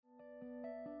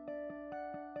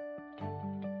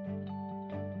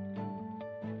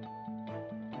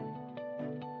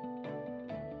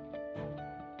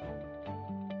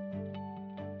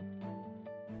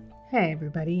Hey,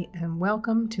 everybody, and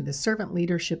welcome to the Servant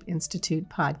Leadership Institute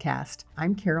podcast.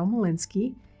 I'm Carol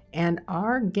Malinsky, and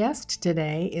our guest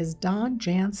today is Don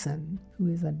Jansen, who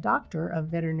is a doctor of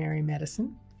veterinary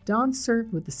medicine. Don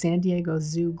served with the San Diego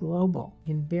Zoo Global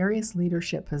in various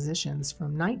leadership positions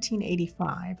from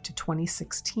 1985 to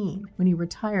 2016, when he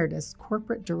retired as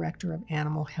corporate director of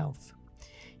animal health.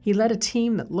 He led a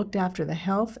team that looked after the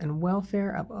health and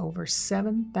welfare of over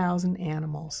 7,000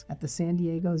 animals at the San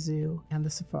Diego Zoo and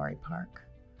the Safari Park.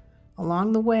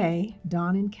 Along the way,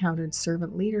 Don encountered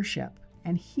servant leadership,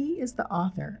 and he is the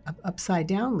author of Upside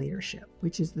Down Leadership,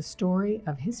 which is the story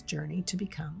of his journey to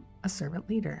become a servant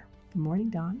leader. Good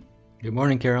morning, Don. Good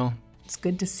morning, Carol. It's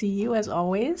good to see you as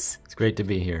always. It's great to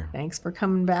be here. Thanks for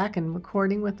coming back and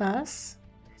recording with us.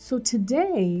 So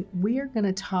today we are going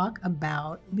to talk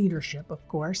about leadership, of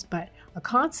course, but a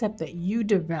concept that you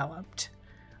developed,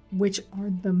 which are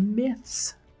the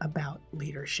myths about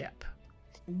leadership.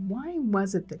 Why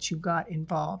was it that you got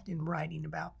involved in writing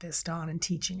about this, Don, and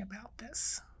teaching about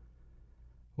this?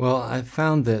 Well, I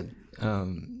found that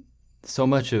so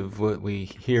much of what we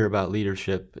hear about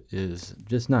leadership is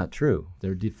just not true.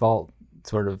 They're default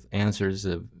sort of answers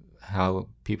of how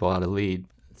people ought to lead.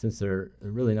 Since they're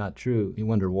really not true, you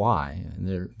wonder why. And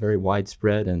they're very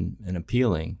widespread and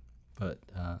appealing, but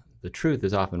the truth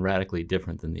is often radically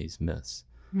different than these myths.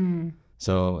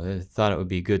 So I thought it would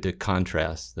be good to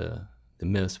contrast the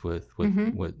myths with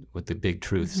what the big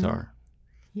truths are.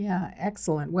 Yeah,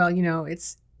 excellent. Well,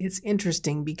 it's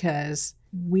interesting because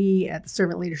we at the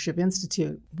Servant Leadership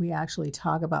Institute, we actually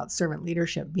talk about servant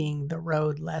leadership being the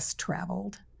road less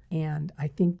traveled. And I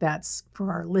think that's,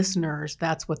 for our listeners,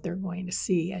 that's what they're going to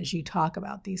see as you talk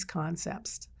about these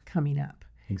concepts coming up.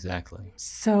 Exactly.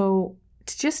 So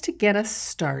just to get us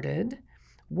started,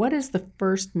 what is the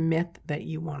first myth that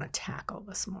you want to tackle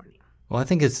this morning? Well, I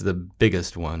think it's the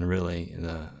biggest one, really,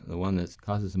 the one that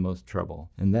causes the most trouble.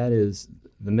 And that is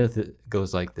the myth that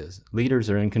goes like this. Leaders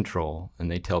are in control, and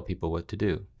they tell people what to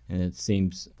do. And it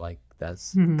seems like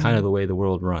that's kind of the way the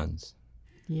world runs.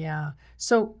 Yeah.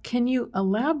 So can you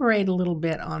elaborate a little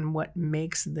bit on what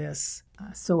makes this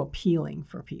so appealing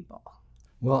for people?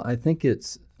 Well, I think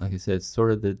it's, like I said, it's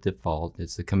sort of the default.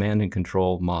 It's the command and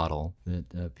control model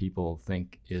that people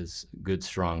think is good,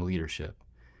 strong leadership.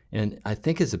 And I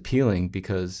think it's appealing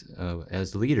because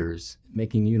as leaders,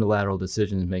 making unilateral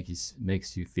decisions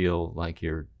makes you feel like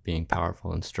you're being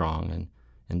powerful and strong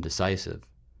and decisive.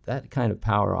 That kind of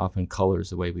power often colors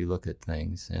the way we look at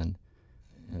things, and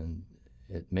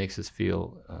it makes us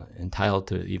feel entitled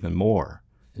to even more.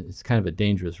 It's kind of a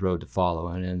dangerous road to follow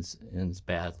and ends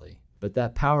badly. But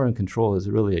that power and control is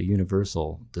really a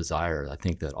universal desire, I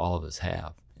think, that all of us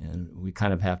have. And we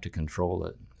kind of have to control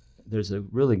it. There's a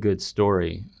really good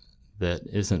story that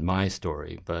isn't my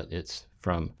story, but it's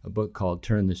from a book called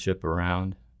Turn the Ship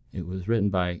Around. It was written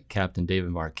by Captain David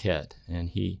Marquette, and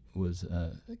he was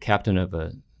a captain of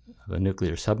a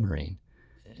nuclear submarine.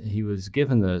 He was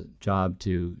given the job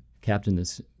to captain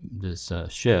this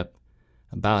ship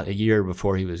about a year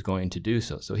before he was going to do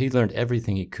so. So he learned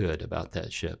everything he could about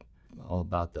that ship, all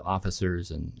about the officers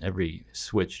and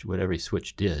what every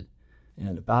switch did.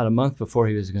 And about a month before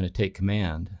he was going to take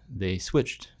command, they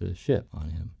switched the ship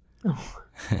on him. Oh.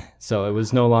 So it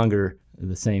was no longer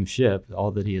the same ship.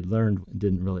 All that he had learned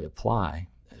didn't really apply.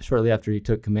 Shortly after he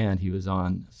took command, he was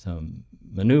on some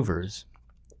maneuvers,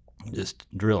 just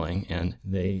drilling, and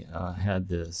they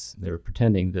they were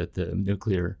pretending that the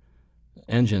nuclear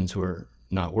engines were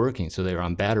not working, so they were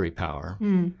on battery power.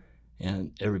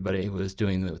 And everybody was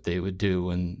doing what they would do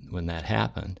when that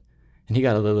happened. And he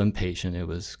got a little impatient. It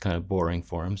was kind of boring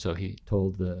for him, so he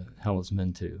told the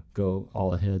helmsman to go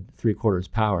all ahead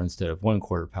 3/4 power instead of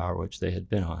 1/4 power, which they had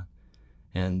been on.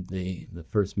 And the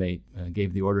first mate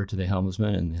gave the order to the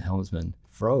helmsman, and the helmsman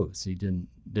froze. He didn't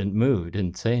move,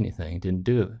 didn't say anything, didn't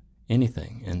do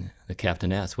anything. And the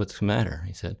captain asked, "What's the matter?"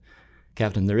 He said,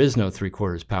 "Captain, there is no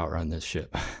 3/4 power on this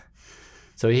ship."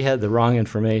 So he had the wrong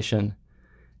information,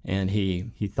 and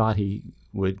he thought he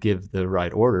would give the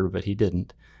right order, but he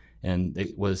didn't. And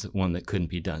it was one that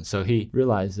couldn't be done. So he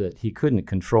realized that he couldn't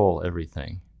control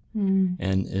everything.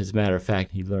 And as a matter of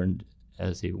fact, he learned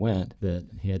as he went that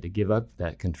he had to give up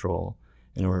that control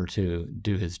in order to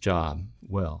do his job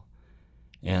well.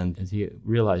 And as he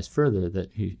realized further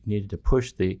that he needed to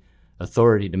push the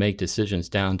authority to make decisions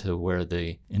down to where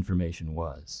the information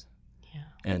was. Yeah.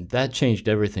 And that changed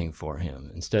everything for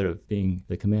him. Instead of being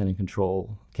the command and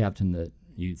control captain that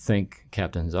you think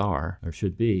captains are or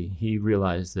should be, he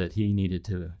realized that he needed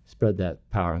to spread that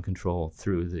power and control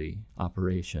through the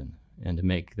operation and to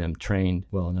make them trained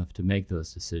well enough to make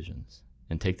those decisions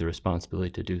and take the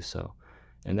responsibility to do so.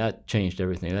 And that changed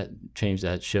everything. That changed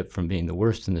that ship from being the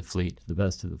worst in the fleet to the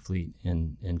best of the fleet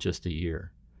in just a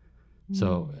year.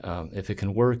 So if it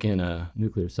can work in a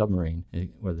nuclear submarine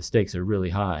where the stakes are really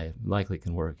high, it likely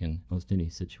can work in most any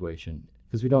situation.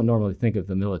 Because we don't normally think of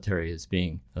the military as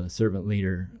being a servant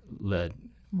leader-led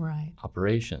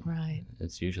operation. Right.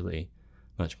 It's usually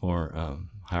much more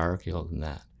hierarchical than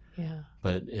that. Yeah.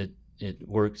 But it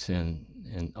works in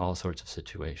all sorts of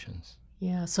situations.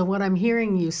 Yeah, so what I'm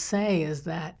hearing you say is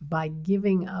that by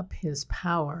giving up his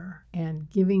power and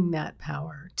giving that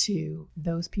power to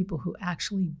those people who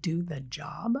actually do the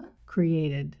job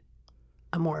created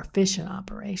a more efficient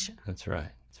operation. That's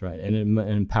right. That's right. And an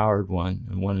empowered one,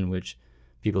 and one in which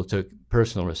people took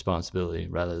personal responsibility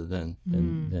rather than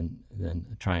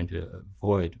trying to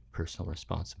avoid personal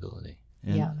responsibility.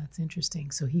 And yeah, that's interesting.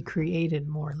 So he created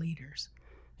more leaders.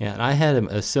 Yeah, and I had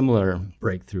a similar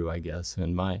breakthrough, I guess,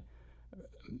 in my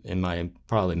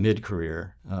probably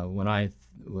mid-career when I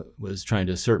was trying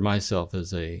to assert myself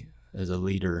as a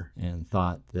leader and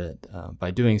thought that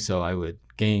by doing so I would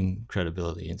gain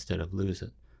credibility instead of lose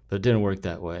it. But it didn't work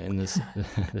that way. And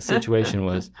the situation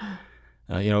was,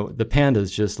 the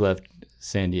pandas just left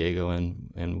San Diego,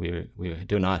 and we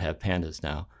do not have pandas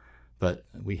now. But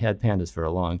we had pandas for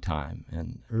a long time.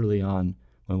 And early on,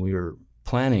 when we were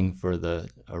planning for the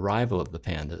arrival of the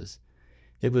pandas,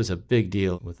 it was a big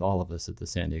deal with all of us at the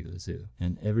San Diego Zoo,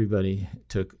 and everybody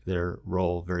took their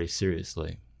role very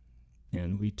seriously.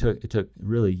 And it took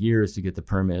really years to get the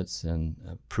permits and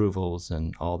approvals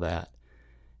and all that.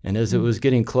 And as it was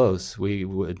getting close, we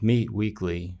would meet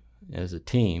weekly as a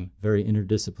team, very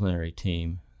interdisciplinary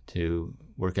team, to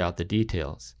work out the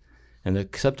details. And the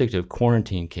subject of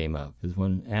quarantine came up, because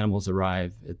when animals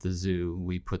arrive at the zoo,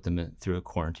 we put them through a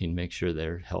quarantine, make sure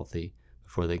they're healthy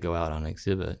before they go out on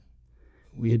exhibit.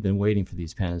 We had been waiting for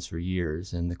these pandas for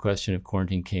years, and the question of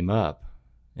quarantine came up,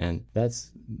 and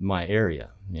that's my area.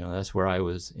 That's where I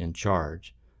was in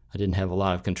charge. I didn't have a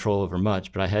lot of control over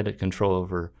much, but I had control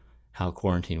over how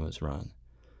quarantine was run.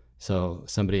 So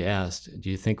somebody asked,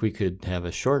 do you think we could have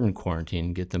a shortened quarantine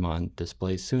and get them on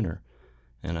display sooner?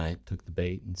 And I took the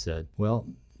bait and said, well,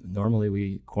 normally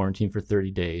we quarantine for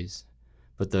 30 days,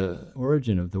 but the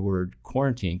origin of the word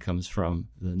quarantine comes from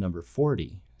the number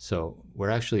 40. So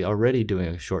we're actually already doing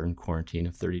a shortened quarantine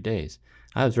of 30 days.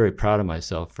 I was very proud of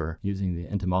myself for using the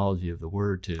etymology of the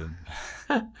word to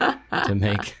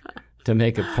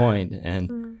make a point.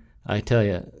 And I tell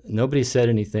you, nobody said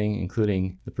anything,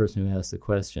 including the person who asked the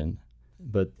question.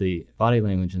 But the body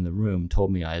language in the room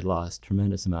told me I had lost a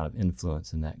tremendous amount of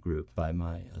influence in that group by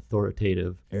my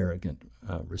authoritative, arrogant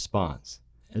response.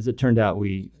 As it turned out,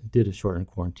 we did a shortened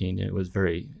quarantine, and it was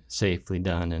very safely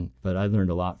done. But I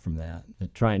learned a lot from that.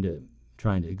 That trying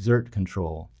to exert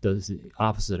control does the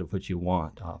opposite of what you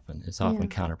want. Often it's often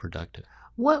counterproductive.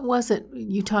 What was it?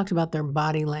 You talked about their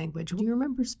body language. Do you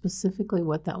remember specifically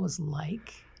what that was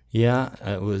like? Yeah,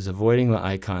 it was avoiding the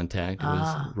eye contact. It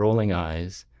was rolling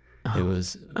eyes. It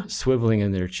was swiveling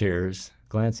in their chairs,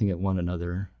 glancing at one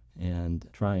another, and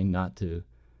trying not to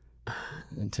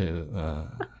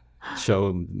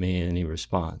show me any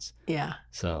response. Yeah.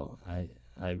 So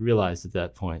I realized at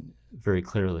that point very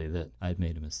clearly that I'd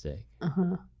made a mistake.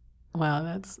 Uh-huh. Wow,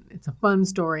 it's a fun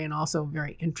story and also a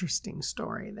very interesting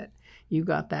story that you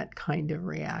got that kind of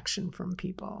reaction from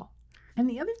people. And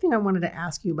the other thing I wanted to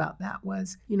ask you about that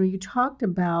was, you talked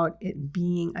about it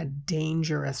being a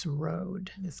dangerous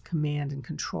road, this command and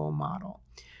control model.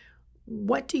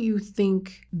 What do you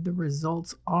think the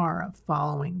results are of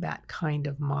following that kind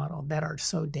of model that are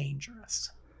so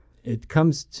dangerous? It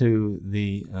comes to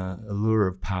the allure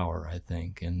of power, I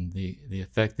think, and the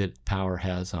effect that power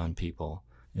has on people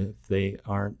if they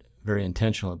aren't very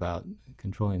intentional about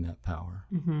controlling that power,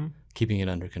 keeping it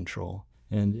under control.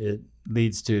 And it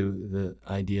leads to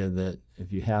the idea that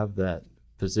if you have that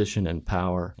position and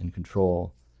power and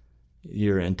control,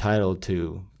 you're entitled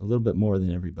to a little bit more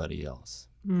than everybody else.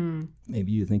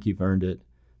 Maybe you think you've earned it.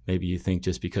 Maybe you think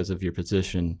just because of your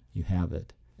position, you have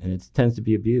it. And it tends to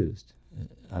be abused.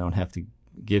 I don't have to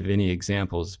give any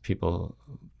examples. People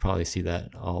probably see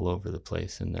that all over the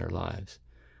place in their lives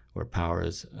where power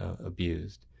is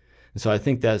abused. And so I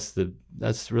think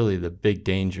that's really the big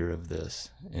danger of this.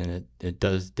 And it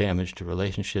does damage to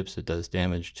relationships. It does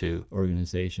damage to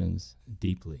organizations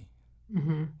deeply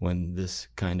when this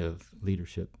kind of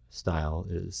leadership style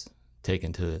is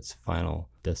taken to its final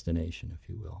destination, if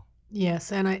you will.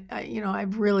 Yes, and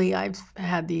I've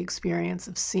had the experience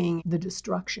of seeing the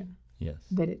destruction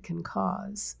that it can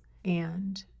cause.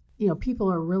 And,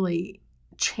 people are really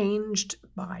changed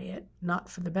by it, not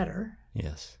for the better.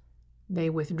 Yes. They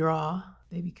withdraw.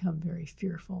 They become very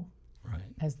fearful. Right.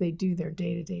 as they do their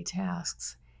day-to-day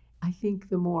tasks. I think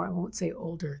the more, I won't say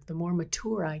older, the more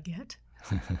mature I get,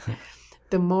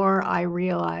 the more I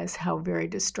realize how very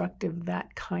destructive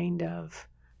that kind of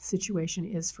situation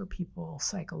is for people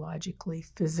psychologically,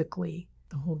 physically,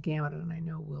 the whole gamut. And I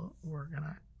know we're going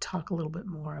to talk a little bit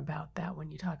more about that when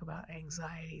you talk about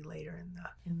anxiety later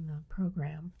in the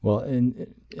program. Well,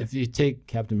 and if you take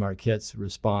Captain Marquette's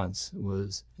response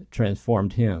was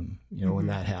transformed him, when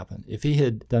that happened. If he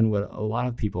had done what a lot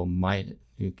of people might,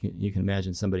 you can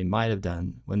imagine somebody might have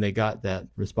done when they got that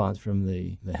response from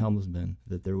the helmsman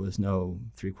that there was no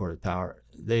three-quarter power,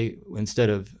 they, instead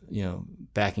of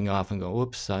backing off and go,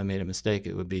 whoops, I made a mistake,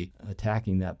 it would be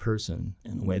attacking that person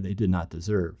in a way they did not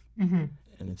deserve. Mm-hmm.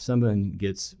 And if someone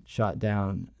gets shot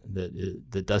down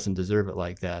that doesn't deserve it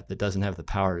like that doesn't have the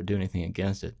power to do anything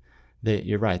against it,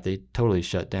 you're right, they totally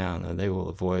shut down, or they will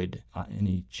avoid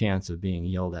any chance of being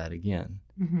yelled at again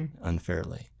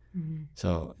unfairly. Mm-hmm.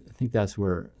 So I think that's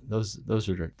where those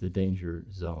are the danger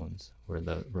zones where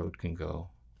the road can go.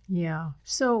 Yeah.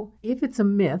 So if it's a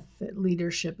myth that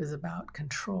leadership is about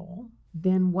control,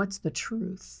 then what's the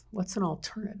truth? What's an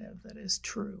alternative that is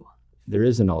true? There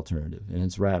is an alternative, and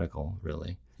it's radical,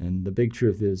 really. And the big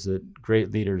truth is that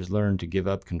great leaders learn to give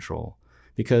up control,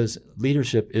 because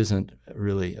leadership isn't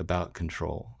really about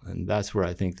control. And that's where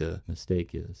I think the mistake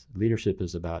is. Leadership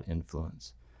is about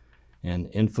influence. And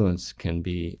influence can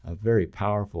be a very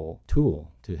powerful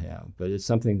tool to have, but it's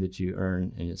something that you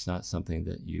earn, and it's not something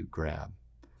that you grab.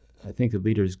 I think the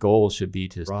leader's goal should be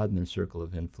to broaden their circle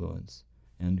of influence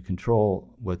and control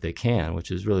what they can, which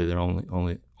is really their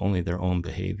only their own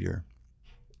behavior.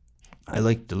 I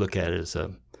like to look at it as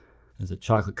a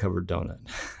chocolate-covered donut.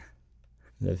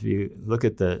 If you look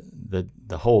at the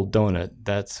whole donut,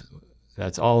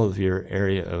 that's all of your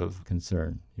area of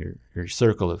concern, your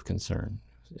circle of concern,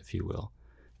 if you will.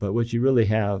 But what you really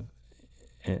have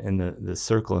in the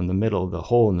circle in the middle, the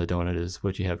hole in the donut, is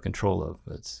what you have control of.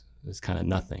 It's kind of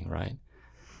nothing, right?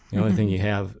 The only thing you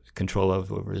have control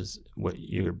over is what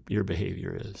your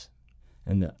behavior is.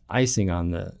 And the icing on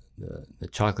the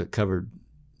chocolate-covered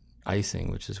icing,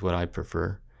 which is what I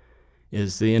prefer,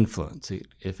 is the influence.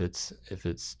 If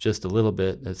it's just a little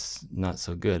bit, that's not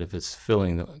so good. If it's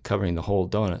covering the whole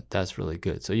donut, that's really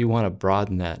good. So you want to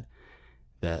broaden that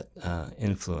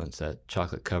influence, that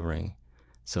chocolate covering,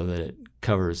 so that it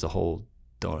covers the whole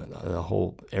donut, the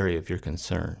whole area of your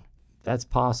concern. That's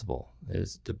possible,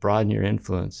 is to broaden your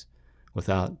influence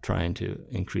without trying to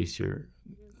increase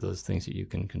those things that you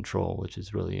can control, which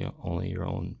is really only your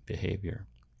own behavior.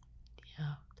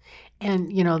 Yeah.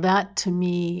 And, that to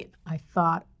me, I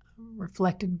thought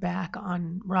reflected back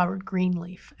on Robert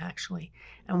Greenleaf, actually.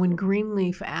 And when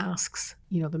Greenleaf asks,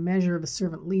 the measure of a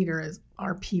servant leader is,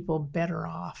 are people better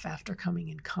off after coming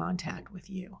in contact with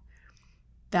you?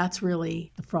 That's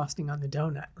really the frosting on the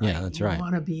donut, right? Yeah, that's right. You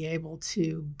want to be able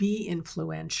to be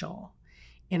influential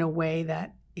in a way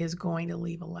that is going to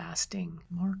leave a lasting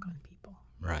mark on people.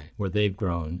 Right, where they've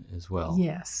grown as well.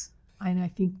 Yes, and I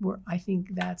think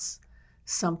that's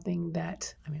something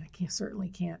that, I certainly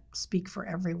can't speak for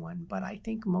everyone, but I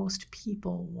think most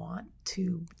people want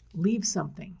to leave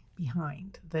something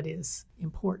behind that is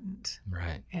important.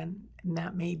 Right. And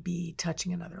that may be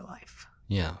touching another life.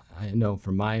 Yeah, I know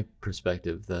from my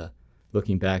perspective,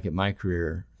 looking back at my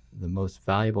career, the most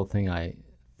valuable thing I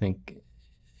think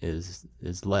is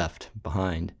left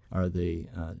behind are the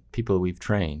people we've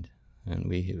trained. And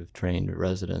we have trained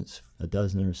residents, a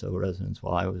dozen or so residents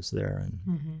while I was there,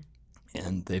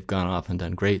 and they've gone off and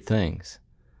done great things.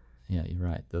 Yeah, you're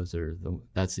right.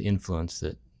 That's the influence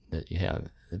that you have.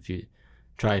 If you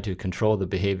try to control the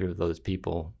behavior of those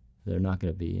people, they're not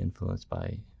going to be influenced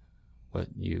by what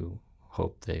you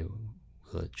hope they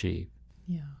will achieve.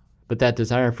 Yeah. But that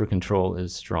desire for control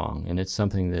is strong, and it's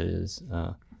something that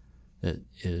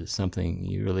is something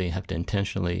you really have to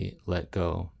intentionally let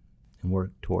go and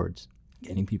work towards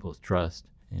gaining people's trust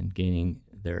and gaining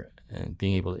and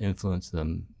being able to influence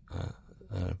them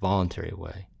in a voluntary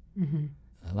way. Mm-hmm.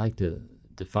 I like to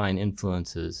define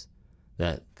influence as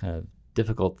that kind of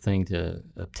difficult thing to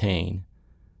obtain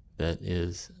that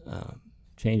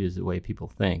changes the way people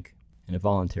think in a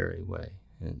voluntary way,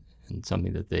 and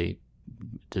something that they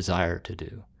desire to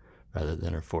do rather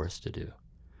than are forced to do.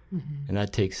 Mm-hmm. And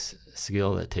that takes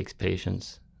skill, that takes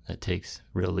patience, that takes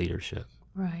real leadership.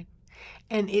 Right.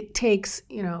 And it takes,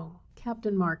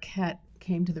 Captain Marquette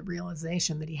came to the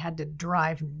realization that he had to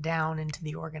drive down into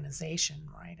the organization,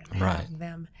 right? And have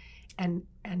them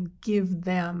and give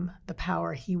them the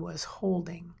power he was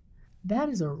holding. That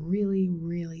is a really,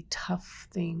 really tough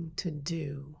thing to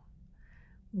do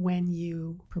when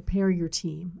you prepare your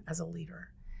team as a leader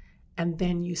And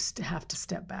then you have to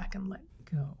step back and let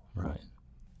go. Right.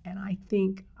 And I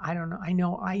think, I don't know, I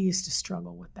know I used to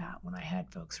struggle with that when I had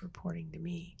folks reporting to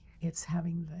me. It's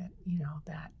having that,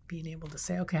 that being able to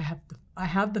say, okay, I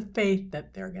have the faith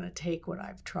that they're going to take what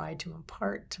I've tried to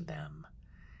impart to them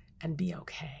and be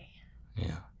okay.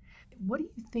 Yeah. What do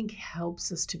you think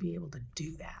helps us to be able to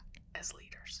do that as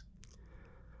leaders?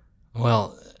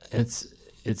 Well,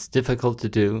 it's difficult to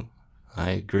do. I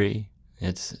agree.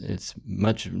 It's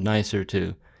much nicer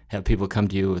to have people come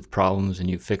to you with problems and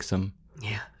you fix them.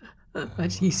 Yeah,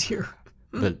 much easier.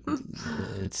 But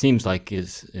it seems like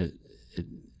it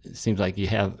seems like you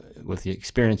have, with the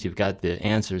experience, you've got the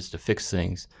answers to fix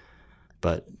things,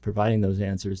 but providing those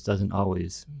answers doesn't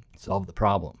always solve the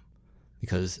problem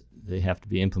because they have to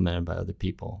be implemented by other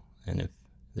people. And if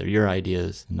they're your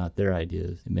ideas and not their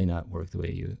ideas, it may not work the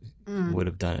way you would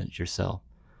have done it yourself.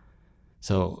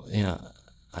 So,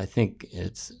 I think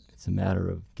it's a matter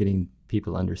of getting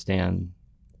people to understand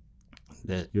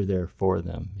that you're there for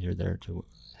them. You're there to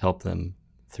help them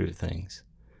through things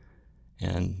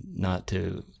and not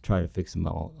to try to fix them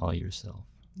all yourself.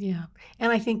 Yeah.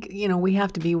 And I think, we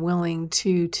have to be willing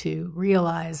to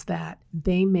realize that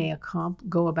they may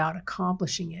go about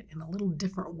accomplishing it in a little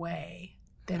different way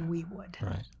than we would.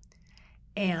 Right.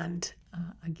 And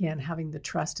again, having the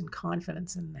trust and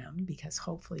confidence in them, because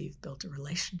hopefully you've built a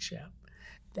relationship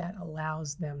that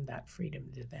allows them that freedom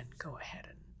to then go ahead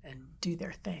and do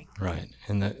their thing. Right.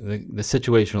 And the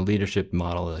situational leadership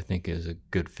model, I think, is a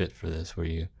good fit for this, where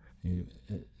you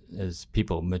as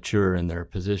people mature in their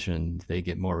position, they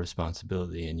get more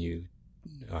responsibility and you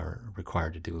are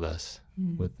required to do less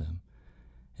with them.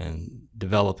 And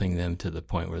developing them to the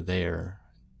point where they are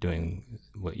doing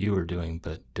what you were doing,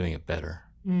 but doing it better.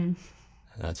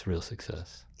 That's real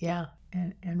success. Yeah,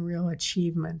 and real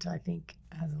achievement, I think,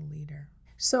 as a leader.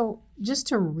 So just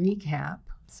to recap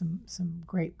some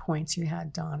great points you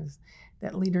had, Don, is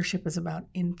that leadership is about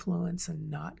influence and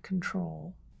not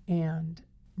control. And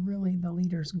really the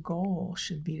leader's goal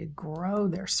should be to grow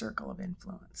their circle of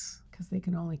influence because they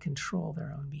can only control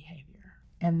their own behavior.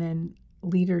 And then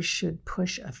leaders should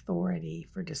push authority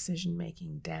for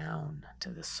decision-making down to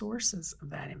the sources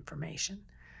of that information.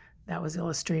 That was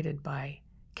illustrated by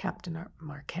Captain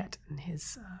Marquette and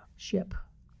his ship.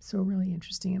 So really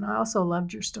interesting. And I also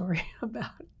loved your story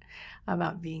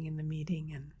about being in the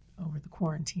meeting and over the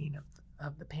quarantine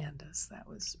of the pandas. That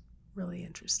was really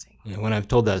interesting. When I've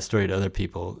told that story to other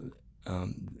people,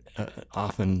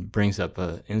 often brings up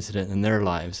an incident in their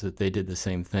lives that they did the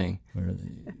same thing, where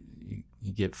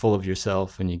you get full of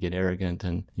yourself and you get arrogant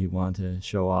and you want to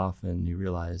show off and you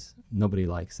realize nobody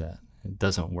likes that. It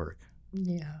doesn't work.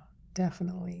 Yeah,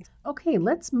 definitely. Okay,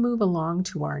 let's move along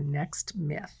to our next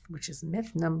myth, which is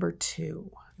myth number 2.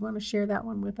 You want to share that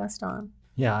one with us, Don?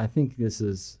 Yeah, I think this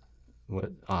is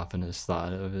what often is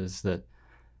thought of, is that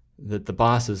the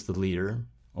boss is the leader,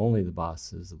 only the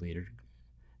boss is the leader.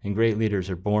 And great leaders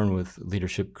are born with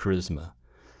leadership charisma.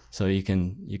 So you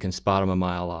can spot them a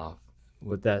mile off.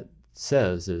 What that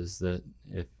says is that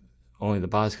if only the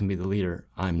boss can be the leader,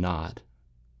 I'm not.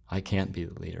 I can't be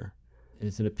the leader.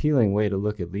 It's an appealing way to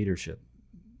look at leadership,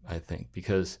 I think,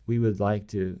 because we would like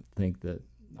to think that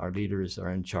our leaders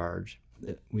are in charge,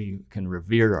 that we can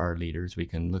revere our leaders. We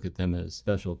can look at them as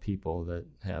special people that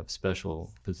have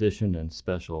special position and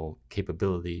special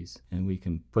capabilities, and we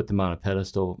can put them on a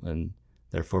pedestal and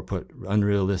therefore put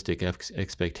unrealistic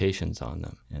expectations on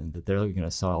them, and that they're going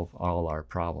to solve all our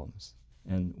problems.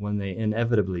 And when they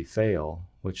inevitably fail,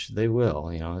 which they will,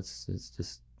 it's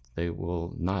just they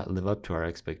will not live up to our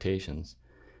expectations.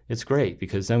 It's great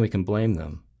because then we can blame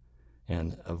them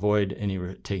and avoid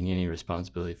taking any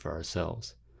responsibility for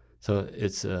ourselves. So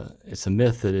it's a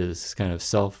myth that is kind of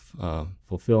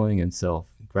self-fulfilling and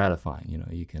self-gratifying.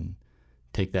 You can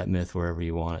take that myth wherever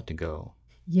you want it to go.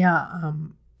 Yeah,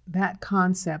 that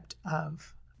concept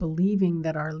of believing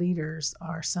that our leaders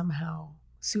are somehow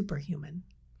superhuman,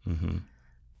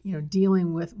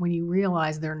 dealing with when you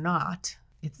realize they're not,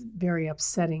 it's very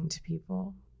upsetting to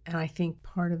people. And I think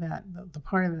part of that, the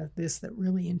part of this that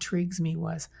really intrigues me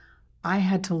was I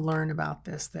had to learn about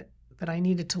this, that I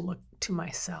needed to look to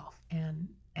myself and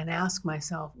ask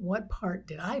myself, what part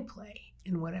did I play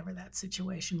in whatever that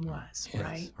situation was, yes,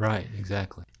 right? Right,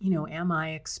 exactly. Am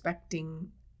I expecting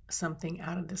something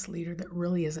out of this leader that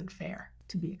really isn't fair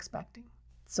to be expecting?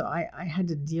 So I had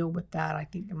to deal with that, I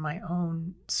think, in my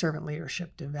own servant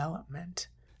leadership development.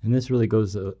 And this really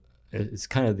goes, it's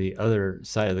kind of the other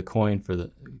side of the coin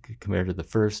compared to the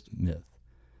first myth.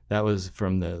 That was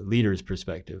from the leader's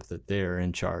perspective, that they're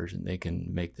in charge and they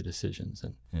can make the decisions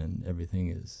and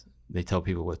everything they tell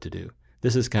people what to do.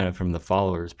 This is kind of from the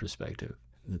follower's perspective,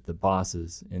 that the boss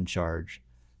is in charge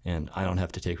and I don't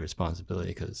have to take responsibility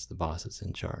because the boss is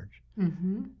in charge.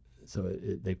 Mm-hmm. So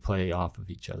they play off of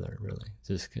each other, really,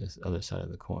 just because other side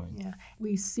of the coin. Yeah.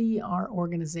 We see our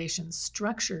organization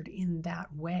structured in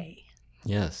that way.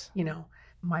 Yes. You know,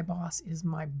 my boss is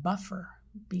my buffer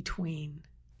between,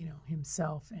 you know,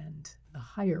 himself and the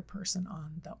higher person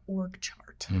on the org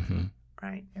chart, Mm-hmm.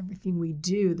 right? Everything we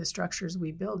do, the structures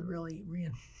we build really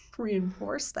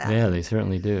reinforce that. Yeah, they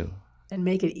certainly do. And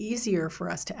make it easier for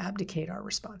us to abdicate our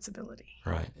responsibility.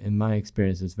 Right. In my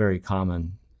experience, it's very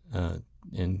common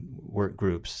in work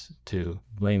groups to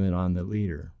blame it on the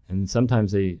leader. And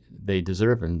sometimes they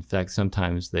deserve it. In fact,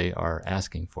 sometimes they are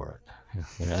asking for it.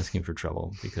 They're asking for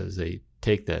trouble because they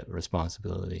take that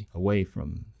responsibility away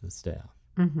from the staff.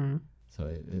 Mm-hmm. So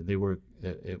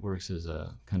it works as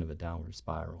a kind of a downward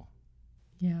spiral.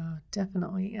 Yeah,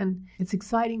 definitely. And it's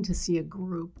exciting to see a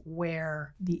group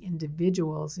where the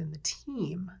individuals in the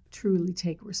team truly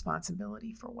take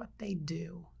responsibility for what they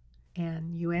do.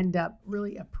 And you end up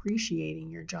really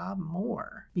appreciating your job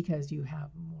more because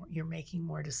you're making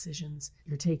more decisions,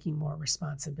 you're taking more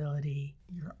responsibility,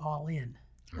 you're all in.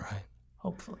 Right.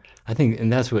 Hopefully. I think,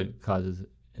 and that's what causes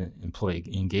employee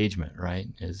engagement, right?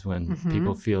 Is when Mm-hmm.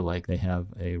 people feel like they have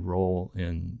a role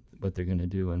in what they're going to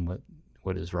do and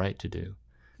what is right to do.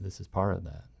 This is part of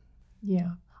that.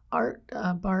 Yeah. Art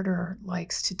Barter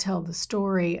likes to tell the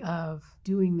story of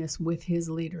doing this with his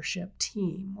leadership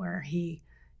team, where he,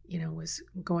 you know, was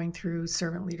going through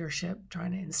servant leadership,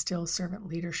 trying to instill servant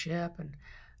leadership. And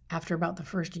after about the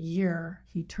first year,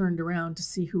 he turned around to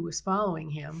see who was following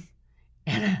him.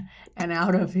 And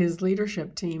out of his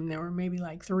leadership team, there were maybe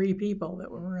like 3 people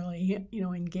that were really, you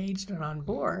know, engaged and on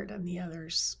board, and the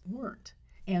others weren't.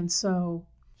 And so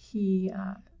he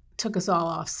took us all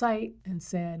off site and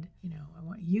said, you know, I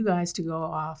want you guys to go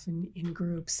off in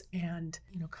groups and,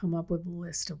 you know, come up with a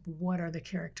list of what are the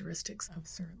characteristics of a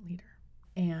servant leader.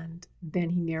 And then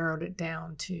he narrowed it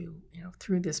down to, you know,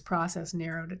 through this process,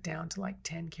 narrowed it down to like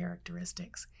 10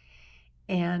 characteristics.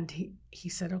 And he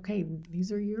said, okay,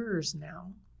 these are yours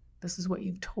now. This is what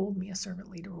you've told me a servant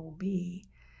leader will be.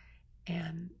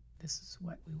 And this is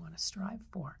what we want to strive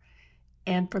for.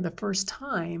 And for the first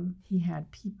time, he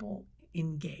had people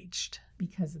engaged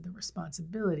because of the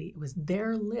responsibility. It was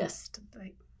their list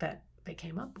that they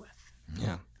came up with.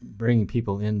 Yeah. Bringing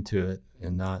people into it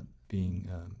and not being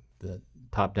the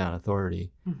top-down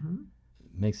authority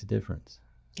makes a difference.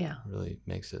 Yeah. Really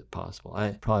makes it possible.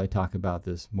 I probably talk about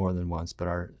this more than once, but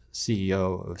our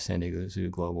CEO of San Diego Zoo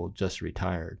Global just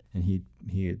retired, and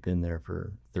he had been there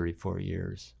for 34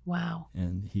 years. Wow.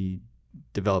 And he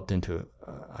developed into,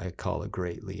 I call a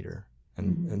great leader.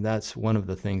 And that's one of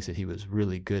the things that he was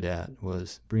really good at,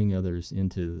 was bringing others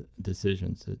into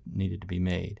decisions that needed to be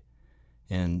made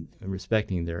and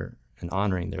respecting and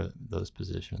honoring those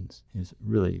positions. He was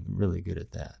really, really good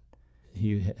at that.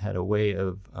 He had a way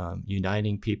of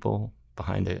uniting people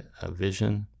behind a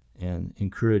vision and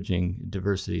encouraging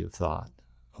diversity of thought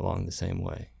along the same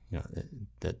way. You know,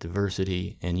 that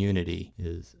diversity and unity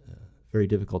is very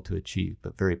difficult to achieve,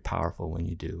 but very powerful when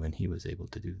you do, and he was able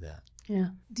to do that. Yeah.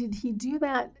 Did he do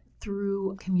that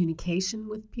through communication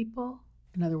with people?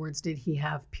 In other words, did he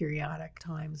have periodic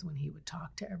times when he would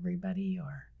talk to everybody,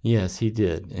 or? Yes, he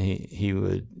did. He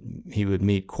would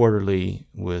meet quarterly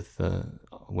with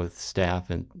staff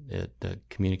and at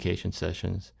communication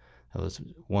sessions. That was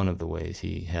one of the ways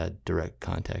he had direct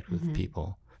contact with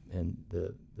people. And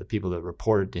the people that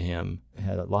reported to him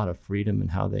had a lot of freedom in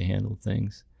how they handled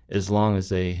things, as long as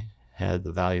they had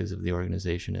the values of the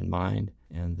organization in mind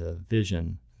and the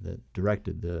vision that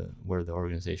directed where the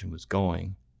organization was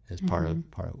going as part of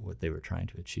what they were trying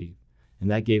to achieve. And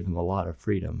that gave him a lot of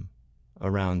freedom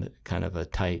around kind of a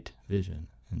tight vision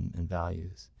and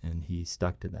values, and he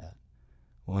stuck to that.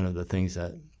 One of the things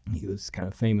that he was kind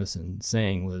of famous in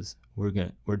saying was,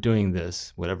 we're doing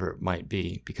this, whatever it might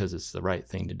be, because it's the right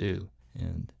thing to do.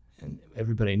 And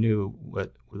everybody knew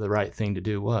what the right thing to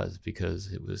do was,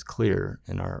 because it was clear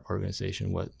in our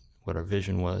organization what our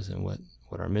vision was and what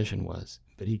our mission was.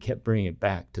 But he kept bringing it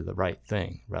back to the right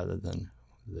thing rather than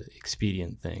the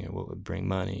expedient thing or what would bring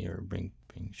money or bring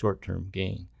short-term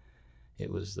gain.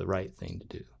 It was the right thing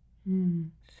to do.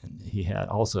 And he had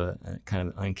also a kind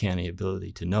of uncanny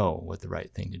ability to know what the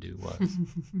right thing to do was.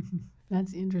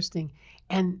 That's interesting.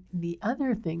 And the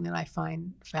other thing that I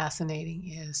find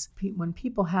fascinating is when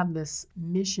people have this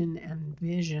mission and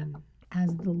vision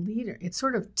as the leader, it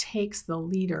sort of takes the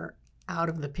leader out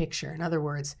of the picture. In other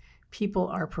words, people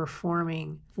are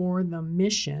performing for the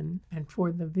mission and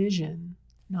for the vision,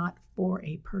 not for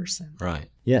a person. Right.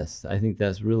 Yes, I think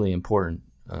that's really important.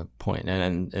 point.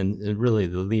 And really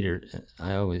the leader,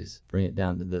 I always bring it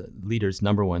down to the leader's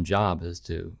number one job is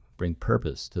to bring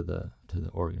purpose to the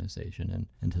organization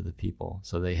and to the people,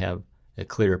 so they have a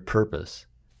clear purpose.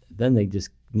 Then they just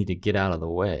need to get out of the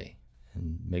way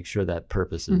and make sure that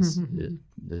purpose is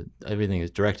everything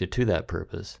is directed to that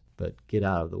purpose, but get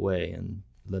out of the way and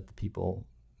let the people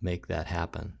make that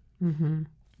happen. Mm-hmm.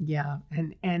 Yeah,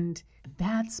 and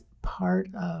that's part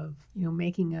of,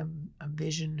 making a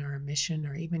vision or a mission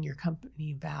or even your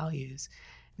company values.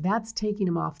 That's taking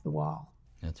them off the wall.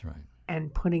 That's right.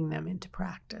 And putting them into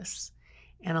practice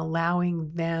and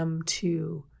allowing them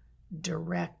to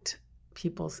direct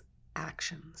people's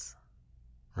actions.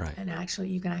 Right. And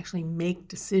you can actually make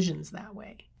decisions that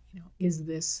way. Is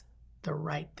this the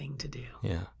right thing to do?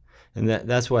 Yeah. And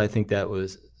that's why I think that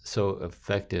was so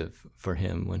effective for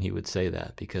him when he would say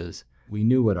that, because we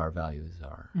knew what our values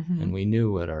are and we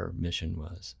knew what our mission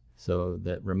was. So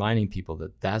that reminding people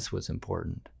that that's what's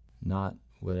important, not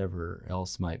whatever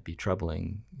else might be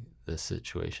troubling this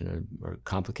situation or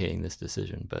complicating this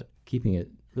decision, but keeping it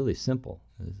really simple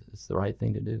is the right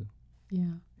thing to do.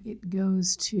 Yeah. It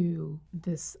goes to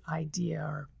this idea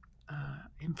or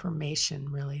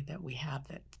information really that we have,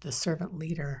 that the servant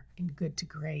leader in Good to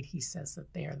Great, he says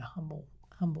that they are the humble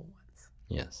ones.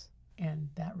 Yes. And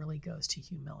that really goes to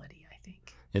humility, I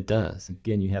think. It does.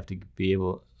 Again, you have to be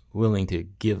willing to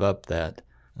give up that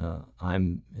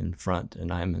I'm in front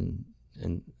and I'm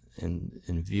in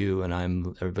view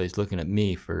and everybody's looking at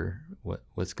me for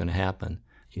what's going to happen.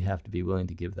 You have to be willing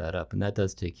to give that up, and that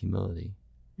does take humility.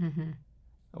 Mm-hmm.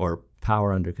 Or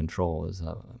power under control is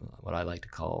what I like to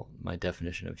call my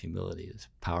definition of humility, is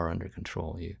power under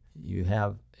control. You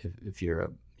have, if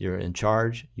you're in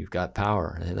charge, you've got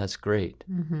power, and that's great.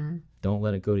 Mm-hmm. Don't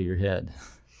let it go to your head.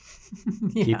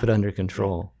 Yeah. Keep it under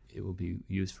control. Yeah. It will be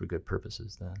used for good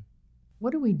purposes then.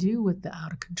 What do we do with the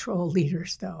out of control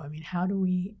leaders, though? I mean, how do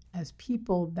we, as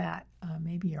people that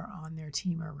maybe are on their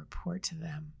team or report to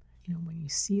them, when you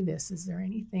see this, is there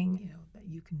anything that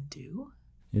you can do?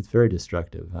 It's very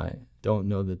destructive. I don't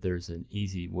know that there's an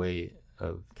easy way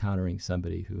of countering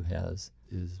somebody who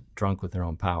is drunk with their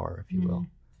own power, if you will.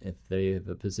 If they have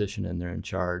a position and they're in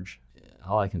charge,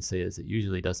 all I can say is it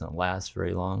usually doesn't last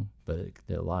very long, but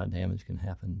a lot of damage can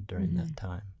happen during that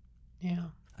time. Yeah.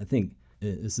 I think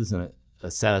this isn't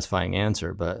a satisfying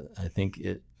answer, but I think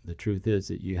the truth is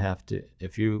that you have to,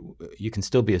 if you can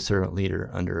still be a servant leader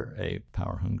under a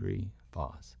power-hungry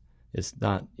boss. It's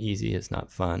not easy, it's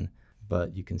not fun,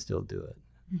 but you can still do it.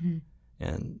 Mm-hmm.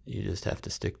 And you just have to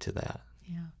stick to that.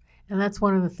 Yeah. And that's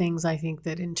one of the things I think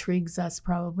that intrigues us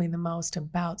probably the most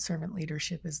about servant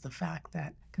leadership, is the fact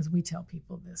that, because we tell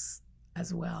people this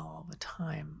as well all the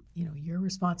time, you're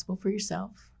responsible for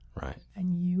yourself. Right.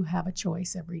 And you have a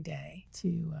choice every day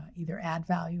to either add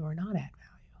value or not add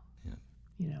value.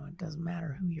 Yeah. It doesn't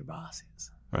matter who your boss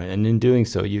is. Right. And in doing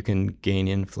so, you can gain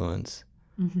influence.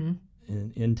 Mm-hmm.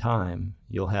 In time,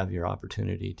 you'll have your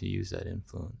opportunity to use that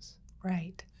influence.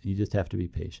 Right. You just have to be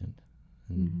patient.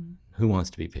 And who wants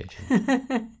to be patient?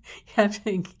 You have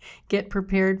to get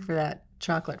prepared for that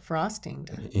chocolate frosting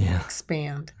to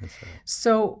expand. That's right.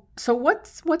 So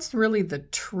what's really the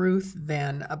truth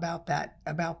then about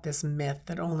this myth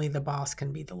that only the boss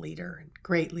can be the leader and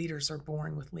great leaders are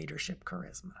born with leadership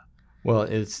charisma? Well,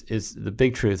 it's the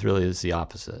big truth really is the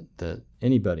opposite, that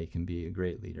anybody can be a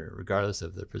great leader regardless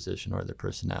of their position or their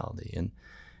personality.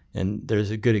 And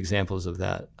there's good examples of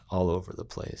that all over the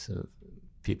place, of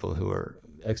people who are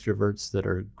extroverts that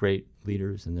are great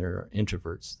leaders, and there are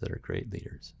introverts that are great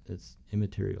leaders. It's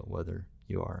immaterial whether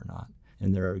you are or not.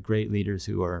 And there are great leaders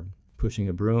who are pushing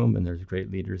a broom, and there's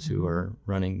great leaders who are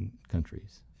running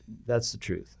countries. That's the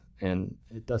truth. And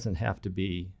it doesn't have to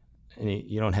be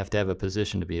you don't have to have a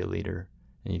position to be a leader,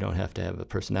 and you don't have to have a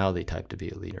personality type to be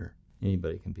a leader.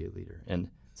 Anybody can be a leader. And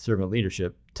servant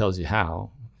leadership tells you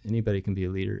how. Anybody can be a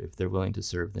leader if they're willing to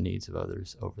serve the needs of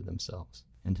others over themselves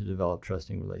and to develop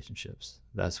trusting relationships.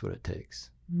 That's what it takes.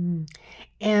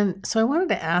 And so I wanted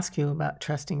to ask you about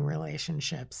trusting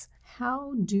relationships.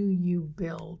 How do you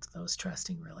build those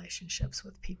trusting relationships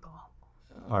with people?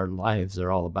 Our lives are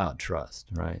all about trust,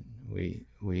 right?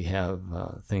 We have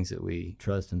things that we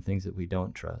trust and things that we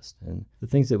don't trust. And the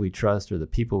things that we trust, or the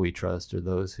people we trust, are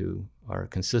those who are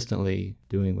consistently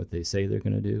doing what they say they're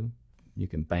going to do. You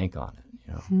can bank on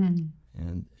it,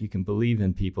 And you can believe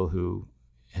in people who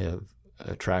have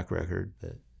a track record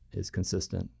that is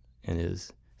consistent and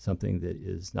is something that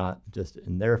is not just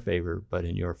in their favor, but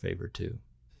in your favor too.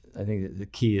 I think that the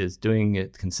key is doing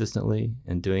it consistently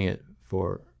and doing it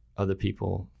for other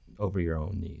people over your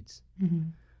own needs.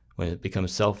 When it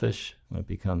becomes selfish, when it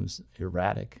becomes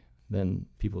erratic, then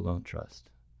people don't trust.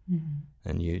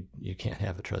 And you can't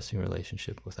have a trusting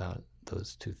relationship without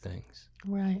those two things.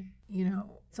 Right.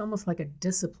 It's almost like a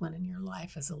discipline in your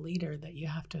life as a leader that you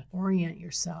have to orient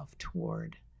yourself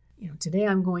toward. Today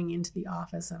I'm going into the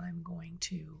office and I'm going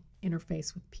to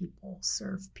interface with people,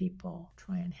 serve people,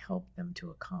 try and help them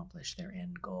to accomplish their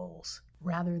end goals,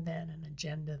 rather than an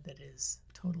agenda that is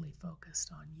totally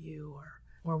focused on you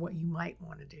or what you might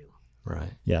want to do.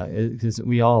 Right. Yeah, because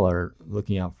we all are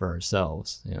looking out for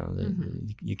ourselves.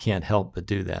 You can't help but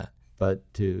do that. But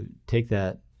to take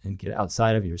that and get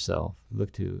outside of yourself,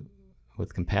 look to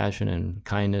with compassion and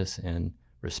kindness and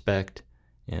respect,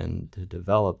 and to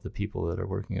develop the people that are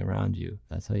working around you.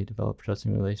 That's how you develop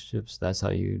trusting relationships. That's how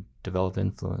you develop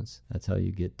influence. That's how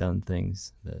you get done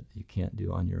things that you can't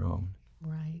do on your own.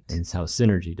 Right. And it's how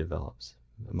synergy develops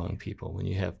among people. When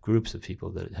you have groups of people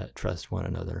that trust one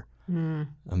another,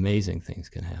 amazing things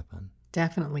can happen.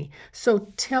 Definitely. So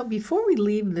before we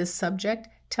leave this subject,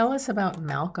 tell us about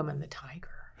Malcolm and the tiger.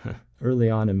 Early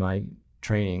on in my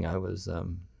training, I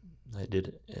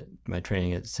did my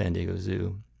training at San Diego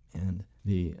Zoo, and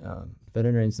the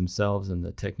veterinarians themselves and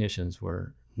the technicians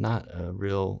were not a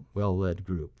real well-led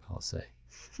group, I'll say.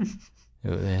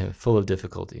 They were full of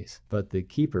difficulties. But the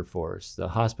keeper force, the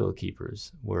hospital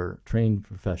keepers, were trained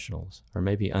professionals, or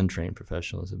maybe untrained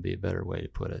professionals would be a better way to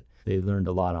put it. They learned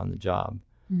a lot on the job,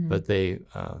 but they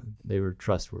were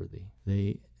trustworthy.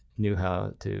 They knew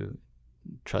how to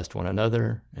trust one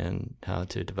another and how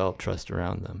to develop trust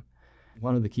around them.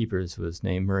 One of the keepers was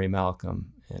named Murray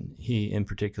Malcolm, and he in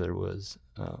particular was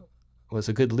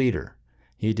a good leader.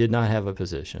 He did not have a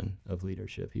position of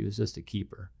leadership. He was just a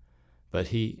keeper. But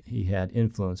he had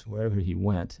influence wherever he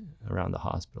went around the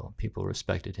hospital. People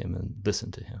respected him and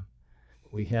listened to him.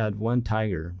 We had one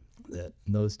tiger that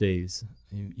in those days,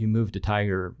 you moved a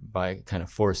tiger by kind of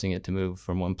forcing it to move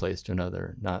from one place to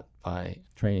another, not by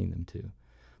training them to.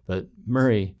 But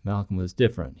Murray Malcolm was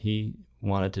different. He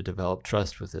wanted to develop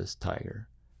trust with this tiger.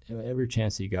 Every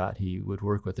chance he got, he would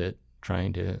work with it,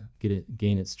 trying to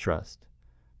gain its trust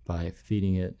by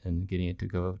feeding it and getting it to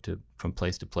go from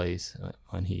place to place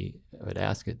when he would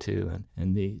ask it to.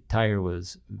 And the tiger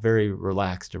was very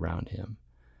relaxed around him.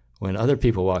 When other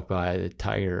people walked by, the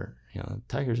tiger,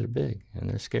 tigers are big and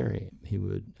they're scary. He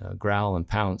would growl and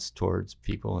pounce towards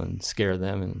people and scare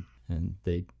them, and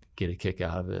they'd get a kick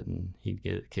out of it, and he'd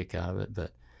get a kick out of it,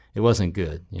 but it wasn't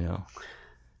good,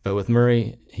 But with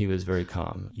Murray, he was very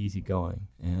calm, easygoing.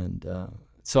 And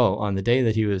so on the day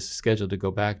that he was scheduled to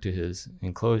go back to his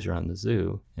enclosure on the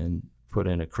zoo and put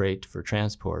in a crate for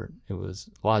transport, it was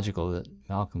logical that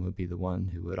Malcolm would be the one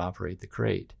who would operate the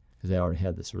crate because they already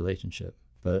had this relationship.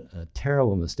 But a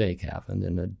terrible mistake happened,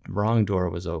 and the wrong door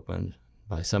was opened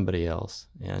by somebody else,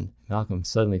 and Malcolm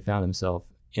suddenly found himself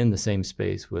in the same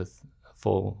space with a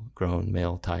full-grown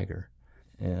male tiger.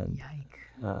 And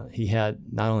he had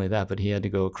not only that, but he had to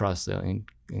go across the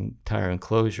entire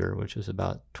enclosure, which was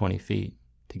about 20 feet,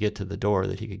 to get to the door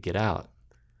that he could get out.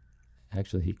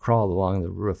 Actually, he crawled along the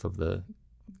roof of the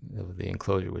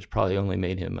enclosure, which probably only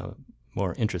made him a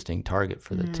more interesting target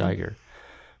for the tiger.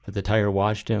 But the tiger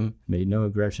watched him, made no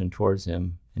aggression towards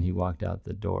him, and he walked out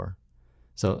the door.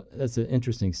 So that's an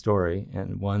interesting story,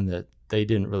 and one that they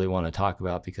didn't really want to talk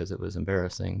about because it was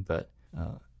embarrassing. But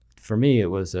for me, it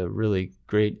was a really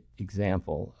great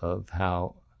example of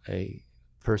how a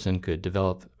person could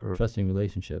develop a trusting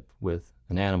relationship with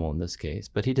an animal in this case.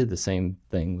 But he did the same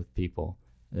thing with people.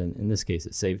 And in this case,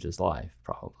 it saved his life,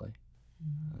 probably.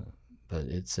 But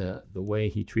it's the way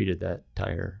he treated that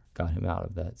tiger got him out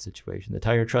of that situation. The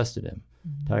tiger trusted him.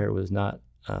 The tiger was not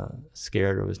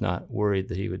scared or was not worried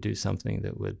that he would do something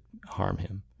that would harm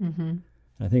him. And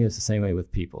I think it's the same way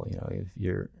with people.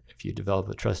 If you develop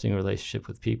a trusting relationship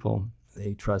with people,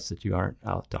 they trust that you aren't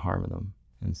out to harm them.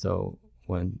 And so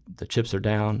when the chips are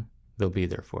down, they'll be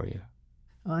there for you.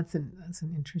 Oh, that's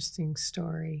an interesting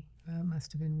story. That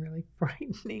must have been really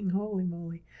frightening. Holy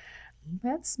moly.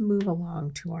 Let's move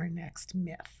along to our next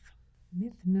myth.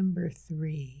 Myth number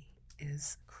 3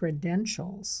 is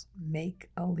credentials make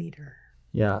a leader.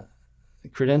 Yeah,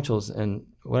 credentials, and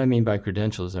what I mean by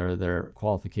credentials are their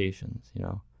qualifications,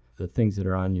 the things that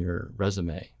are on your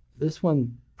resume. This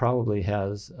one probably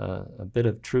has a bit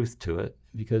of truth to it,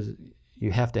 because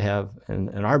you have to have,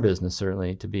 in our business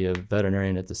certainly, to be a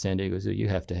veterinarian at the San Diego Zoo, you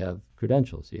have to have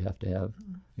credentials, you have to have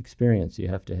experience, you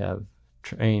have to have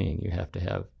training, you have to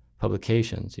have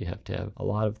publications, you have to have a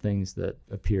lot of things that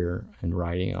appear in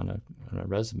writing on a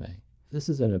resume. This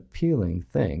is an appealing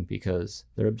thing because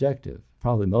they're objective.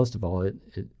 Probably most of all, it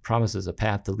promises a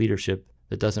path to leadership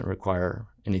that doesn't require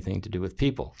anything to do with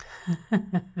people.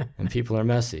 And people are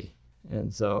messy.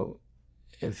 And so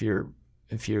if you're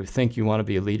if you think you want to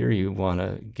be a leader, you want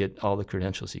to get all the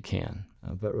credentials you can.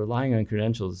 But relying on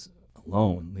credentials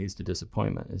alone leads to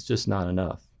disappointment. It's just not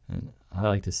enough. And I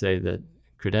like to say that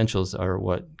credentials are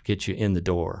what get you in the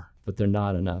door, but they're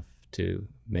not enough to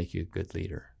make you a good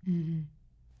leader. Mm-hmm.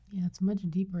 Yeah, it's much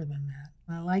deeper than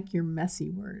that. I like your messy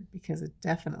word because it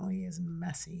definitely is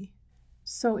messy.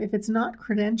 So if it's not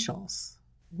credentials,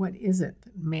 what is it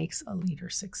that makes a leader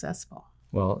successful?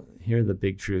 Well, here the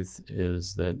big truth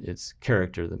is that it's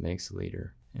character that makes a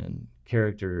leader. And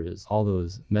character is all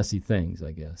those messy things,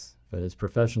 I guess. But it's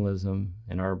professionalism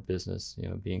in our business,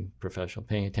 being professional,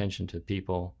 paying attention to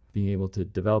people, being able to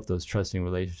develop those trusting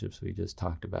relationships we just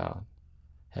talked about,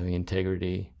 having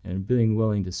integrity, and being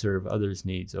willing to serve others'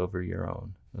 needs over your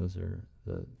own. Those are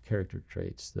the character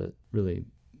traits that really,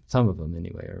 some of them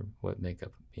anyway, are what make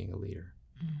up being a leader.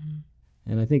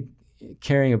 Mm-hmm. And I think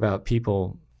caring about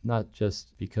people, not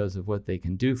just because of what they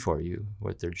can do for you,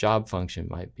 what their job function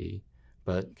might be,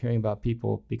 but caring about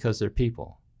people because they're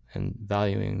people and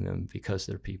valuing them because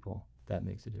they're people, that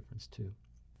makes a difference too.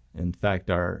 In fact,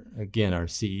 our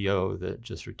CEO that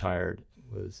just retired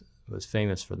was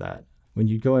famous for that. When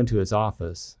you go into his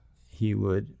office, he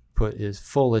would put his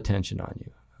full attention on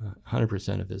you,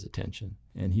 100% of his attention.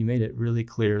 And he made it really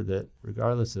clear that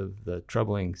regardless of the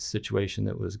troubling situation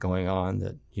that was going on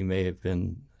that you may have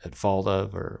been at fault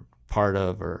of or part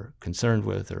of or concerned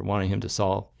with or wanting him to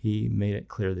solve, he made it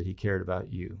clear that he cared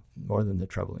about you more than the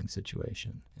troubling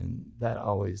situation. And that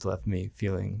always left me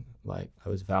feeling like I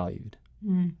was valued.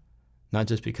 Mm. Not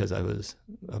just because I was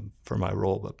for my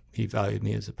role, but he valued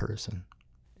me as a person.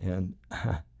 And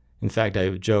in fact, I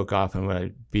would joke often when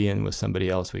I'd be in with somebody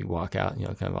else, we'd walk out,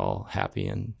 kind of all happy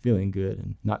and feeling good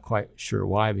and not quite sure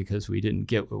why, because we didn't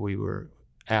get what we were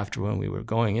after when we were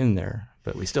going in there,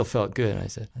 but we still felt good. And I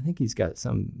said, I think he's got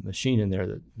some machine in there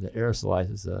that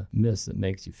aerosolizes a mist that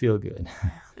makes you feel good.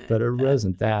 But it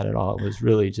wasn't that at all. It was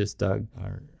really just Doug,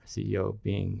 our CEO,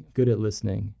 being good at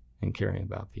listening and caring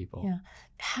about people. Yeah.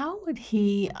 How would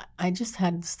he, I just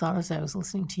had this thought as I was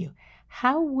listening to you,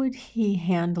 how would he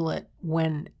handle it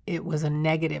when it was a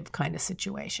negative kind of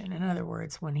situation? In other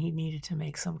words, when he needed to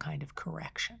make some kind of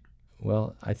correction?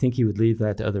 Well, I think he would leave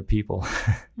that to other people.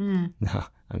 No,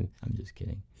 I'm just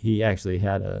kidding. He actually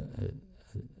had a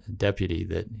deputy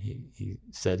that he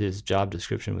said his job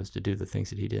description was to do the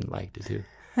things that he didn't like to do.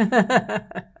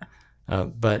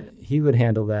 But he would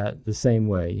handle that the same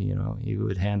way. He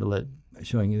would handle it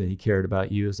showing you that he cared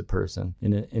about you as a person.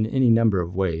 In any number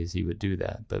of ways he would do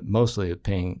that, but mostly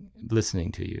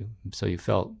listening to you so you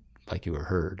felt like you were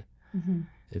heard. Mm-hmm.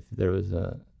 If there was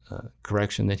a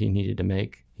correction that he needed to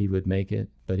make, he would make it,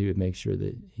 but he would make sure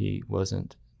that he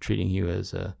wasn't treating you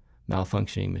as a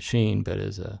malfunctioning machine, but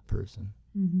as a person.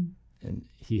 Mm-hmm. And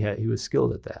he was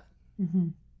skilled at that. Mm-hmm.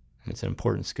 And it's an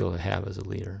important skill to have as a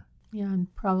leader. Yeah,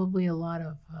 and probably a lot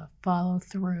of follow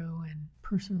through and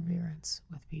perseverance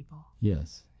with people.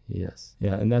 Yes.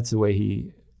 Yeah, and that's the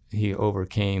way he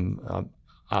overcame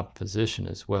opposition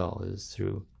as well, is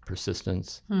through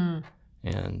persistence and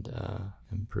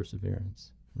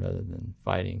perseverance, rather than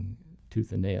fighting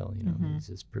tooth and nail. He's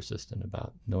just persistent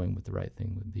about knowing what the right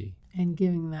thing would be. And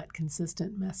giving that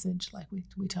consistent message like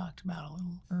we talked about a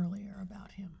little earlier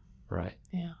about him. Right.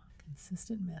 Yeah.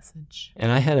 Consistent message.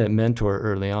 And I had a mentor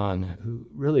early on who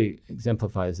really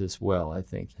exemplifies this well, I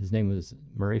think. His name was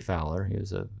Murray Fowler. He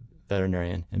was a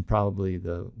veterinarian and probably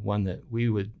the one that we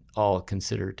would all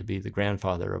consider to be the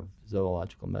grandfather of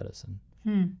zoological medicine.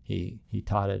 He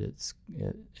taught it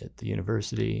at the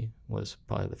university, was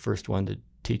probably the first one to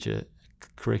teach a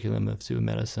curriculum of zoo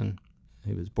medicine.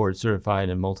 He was board certified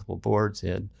in multiple boards.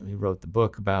 He wrote the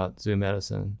book about zoo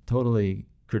medicine, totally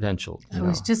credentialed. I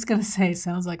was just going to say,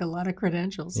 sounds like a lot of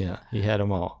credentials. Yeah, he had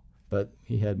them all, but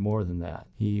he had more than that.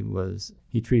 He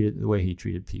treated the way he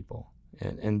treated people,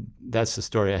 and that's the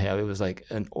story I have. It was like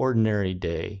an ordinary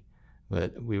day,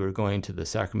 but we were going to the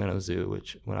Sacramento Zoo,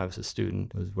 which when I was a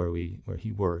student was where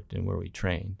he worked and where we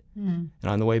trained. And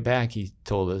on the way back, he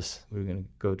told us we were going to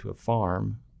go to a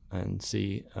farm and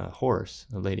see a horse.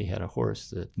 A lady had a horse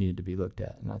that needed to be looked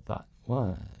at, and I thought,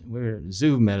 what? We're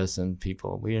zoo medicine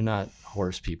people. We are not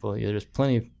horse people. There's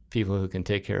plenty of people who can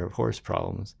take care of horse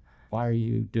problems. Why are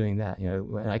you doing that?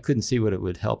 And I couldn't see what it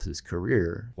would help his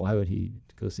career. Why would he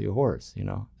go see a horse?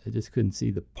 I just couldn't see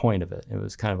the point of it. It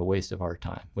was kind of a waste of our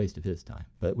time, waste of his time.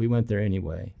 But we went there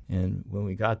anyway. And when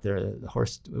we got there, the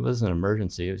horse, it wasn't an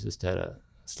emergency. It was just had a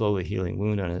slowly healing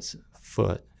wound on its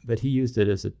foot. But he used it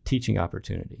as a teaching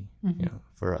opportunity,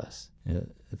 for us.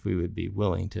 If we would be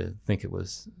willing to think it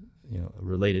was,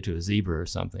 related to a zebra or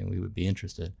something, we would be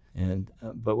interested. And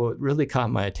but what really caught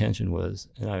my attention was,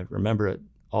 and I remember it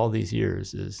all these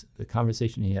years is the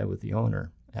conversation he had with the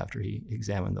owner after he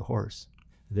examined the horse.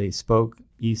 They spoke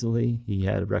easily. He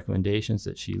had recommendations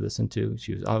that she listened to.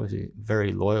 She was obviously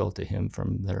very loyal to him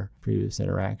from their previous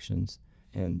interactions.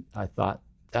 And I thought,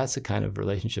 that's the kind of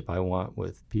relationship I want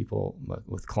with people,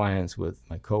 with clients, with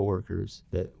my coworkers,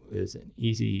 that is an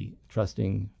easy,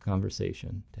 trusting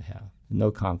conversation to have.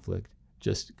 No conflict,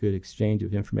 just good exchange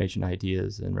of information,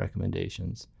 ideas, and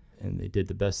recommendations. And they did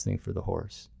the best thing for the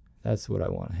horse. That's what I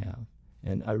want to have.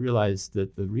 And I realized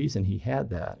that the reason he had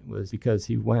that was because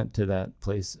he went to that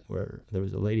place where there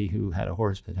was a lady who had a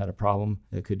horse that had a problem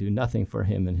that could do nothing for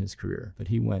him in his career. But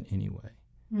he went anyway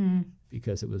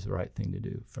because it was the right thing to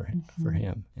do for him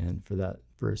and for that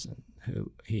person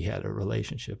who he had a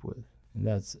relationship with. And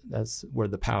that's where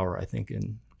the power, I think,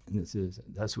 in this is.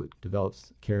 That's what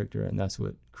develops character, and that's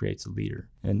what creates a leader.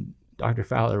 And Dr.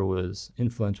 Fowler was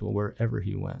influential wherever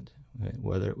he went,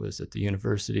 whether it was at the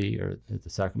university or at the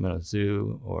Sacramento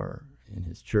Zoo or in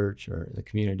his church or the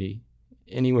community.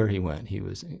 Anywhere he went, he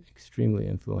was extremely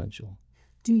influential.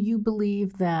 Do you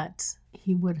believe that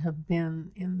he would have been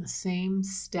in the same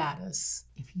status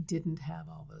if he didn't have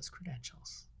all those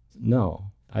credentials?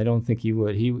 No, I don't think he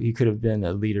would. He could have been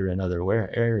a leader in other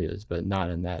areas, but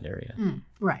not in that area.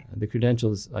 Right. The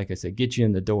credentials, like I said, get you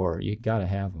in the door. You got to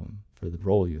have them for the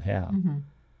role you have.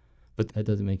 But that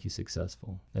doesn't make you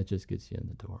successful. That just gets you in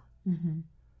the door.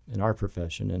 In our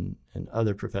profession and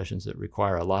other professions that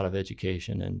require a lot of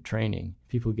education and training,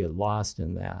 people get lost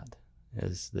in that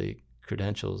as the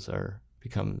credentials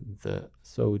become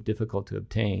so difficult to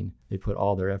obtain. They put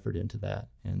all their effort into that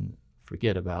and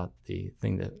forget about the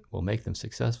thing that will make them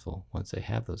successful once they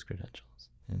have those credentials.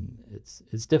 And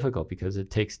it's difficult because it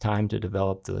takes time to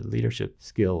develop the leadership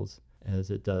skills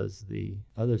as it does the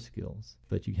other skills,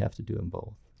 but you have to do them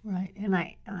both. Right. And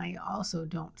I also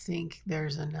don't think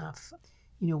there's enough,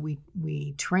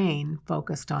 we train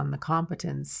focused on the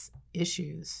competence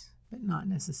issues, but not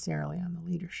necessarily on the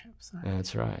leadership side.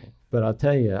 That's right. But I'll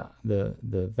tell you, the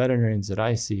veterinarians that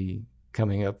I see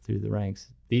coming up through the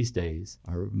ranks these days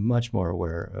are much more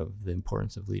aware of the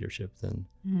importance of leadership than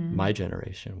my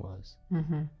generation was.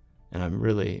 And I'm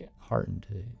really heartened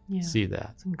to see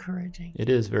that. It's encouraging. It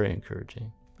is very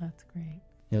encouraging. That's great.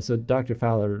 Yeah, so Dr.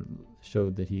 Fowler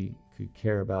showed that he could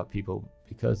care about people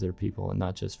because they're people and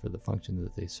not just for the function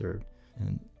that they served.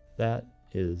 And that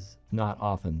is not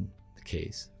often the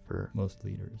case for most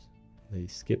leaders. They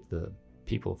skip the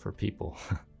people for people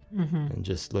and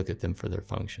just look at them for their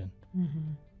function.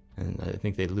 And I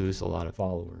think they lose a lot of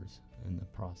followers in the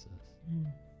process.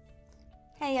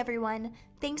 Hey everyone,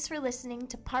 thanks for listening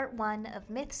to part 1 of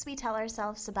Myths We Tell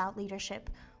Ourselves About Leadership.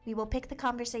 We will pick the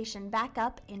conversation back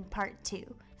up in part 2.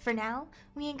 For now,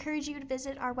 we encourage you to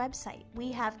visit our website.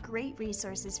 We have great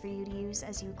resources for you to use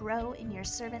as you grow in your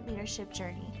servant leadership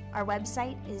journey. Our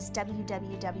website is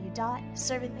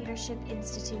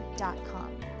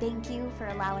www.servantleadershipinstitute.com. Thank you for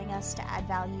allowing us to add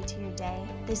value to your day.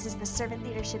 This is the Servant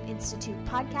Leadership Institute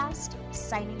podcast,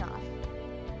 signing off.